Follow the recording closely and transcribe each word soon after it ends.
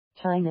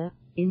China,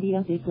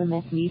 India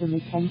diplomats meet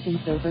amid tensions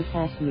over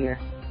Kashmir.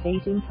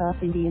 Beijing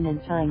top Indian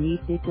and Chinese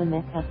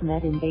diplomats have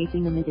met in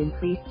Beijing amid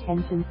increased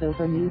tensions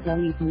over New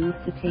Delhi's move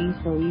to change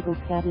the legal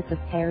status of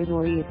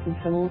territory it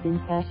controls in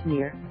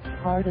Kashmir,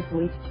 part of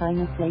which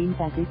China claims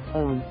as its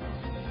own.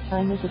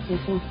 China's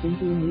official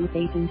Xinhua News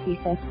Agency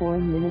says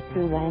Foreign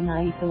Minister Wang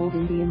Yi told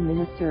Indian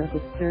Minister of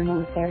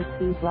External Affairs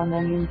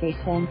Subrahmanyam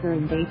Jaishankar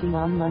in Beijing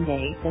on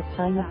Monday that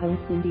China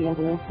hopes India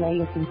will play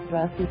a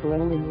constructive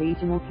role in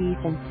regional peace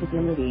and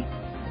stability.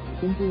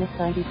 Xinhua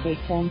cited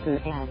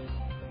Jaishankar as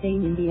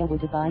saying India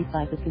would abide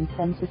by the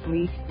consensus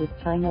reached with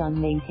China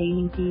on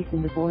maintaining peace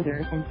in the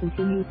border and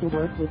continue to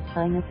work with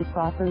China to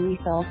properly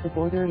solve the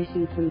border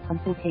issue through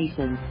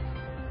consultations.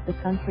 The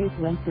countries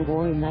went to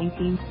war in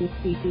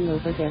 1962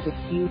 over their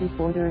disputed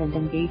border and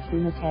engaged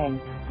in a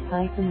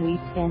 10-week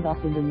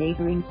standoff in the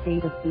neighboring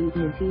state of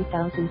Bhutan in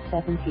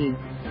 2017.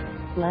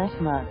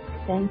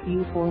 /Thank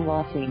you for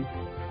watching.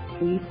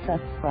 Please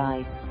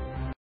subscribe.